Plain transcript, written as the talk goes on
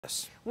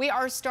We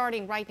are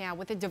starting right now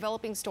with a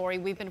developing story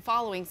we've been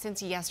following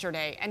since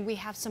yesterday, and we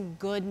have some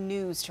good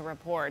news to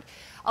report.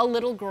 A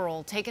little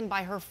girl taken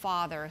by her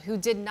father, who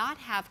did not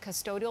have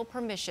custodial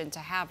permission to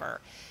have her,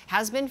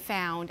 has been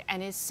found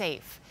and is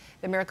safe.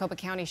 The Maricopa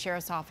County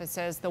Sheriff's Office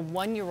says the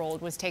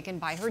 1-year-old was taken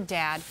by her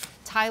dad,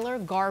 Tyler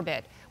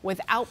Garbett,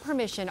 without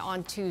permission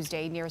on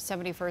Tuesday near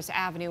 71st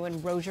Avenue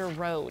and Rozier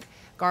Road.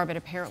 Garbett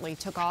apparently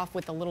took off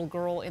with the little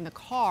girl in the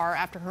car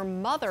after her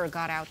mother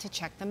got out to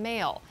check the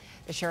mail.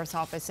 The Sheriff's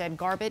Office said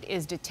Garbett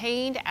is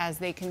detained as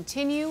they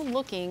continue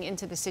looking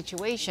into the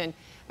situation.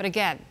 But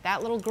again,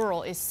 that little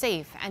girl is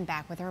safe and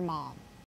back with her mom.